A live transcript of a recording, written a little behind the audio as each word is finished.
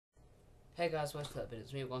Hey guys, what's up?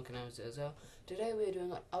 It's me, 1K900. Today we are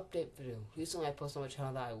doing an update video. Recently I posted on my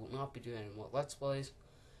channel that I will not be doing any more Let's Plays.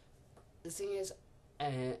 The thing is,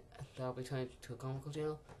 that I'll be turning to a comical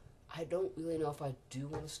channel. I don't really know if I do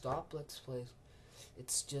want to stop Let's Plays.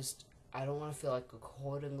 It's just, I don't want to feel like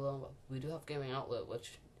recording them. We do have Gaming Outlet,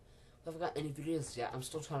 which we haven't got any videos yet. I'm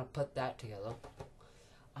still trying to put that together.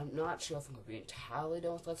 I'm not sure if I'm going to be entirely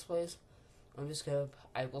done with Let's Plays.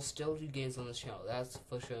 I will still do games on this channel, that's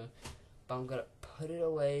for sure. But I'm gonna put it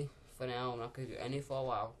away for now. I'm not gonna do any for a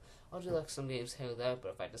while. I'll do like some games here or there,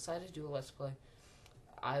 but if I decide to do a Let's Play,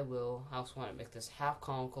 I will. I also want to make this half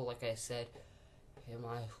comical, like I said in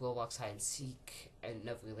my Roblox hide and seek, and it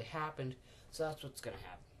never really happened, so that's what's gonna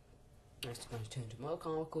happen. It's gonna turn to more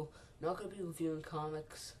comical. Not gonna be reviewing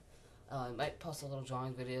comics. I might post a little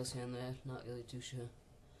drawing videos here and there, not really too sure.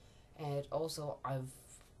 And also, I've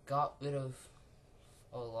got rid of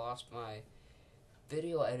or lost my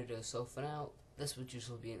video editor, so for now this would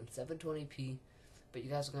usually be in 720p, but you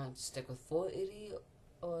guys are gonna stick with 480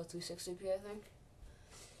 or 360p, I think.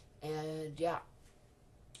 And yeah,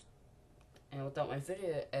 and without my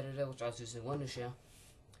video editor, which I was using Wondershare,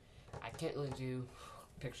 I can't really do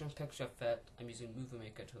picture-in-picture effect. I'm using Movie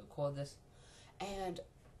Maker to record this, and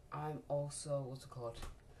I'm also what's it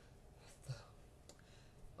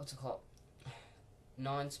called?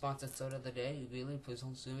 Non-sponsored soda of the day. Really, please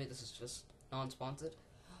don't sue me. This is just non-sponsored.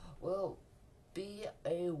 Will be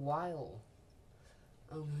a while.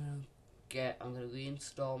 I'm gonna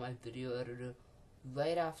reinstall my video editor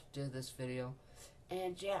right after this video,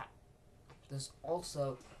 and yeah, there's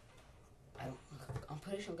also I'm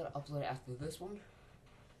pretty sure I'm gonna upload it after this one.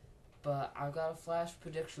 But I've got a Flash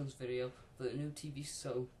predictions video for the new TV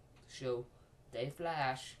show, They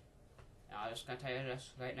Flash. And I'm just gonna tell you this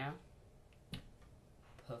right now.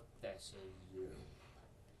 Professor Zoom.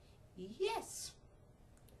 Yes.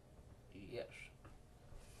 Yes.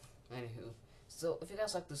 Anywho, so if you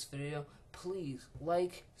guys like this video, please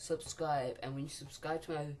like, subscribe, and when you subscribe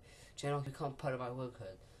to my channel, become part of my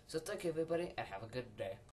workhood. So thank you everybody, and have a good day.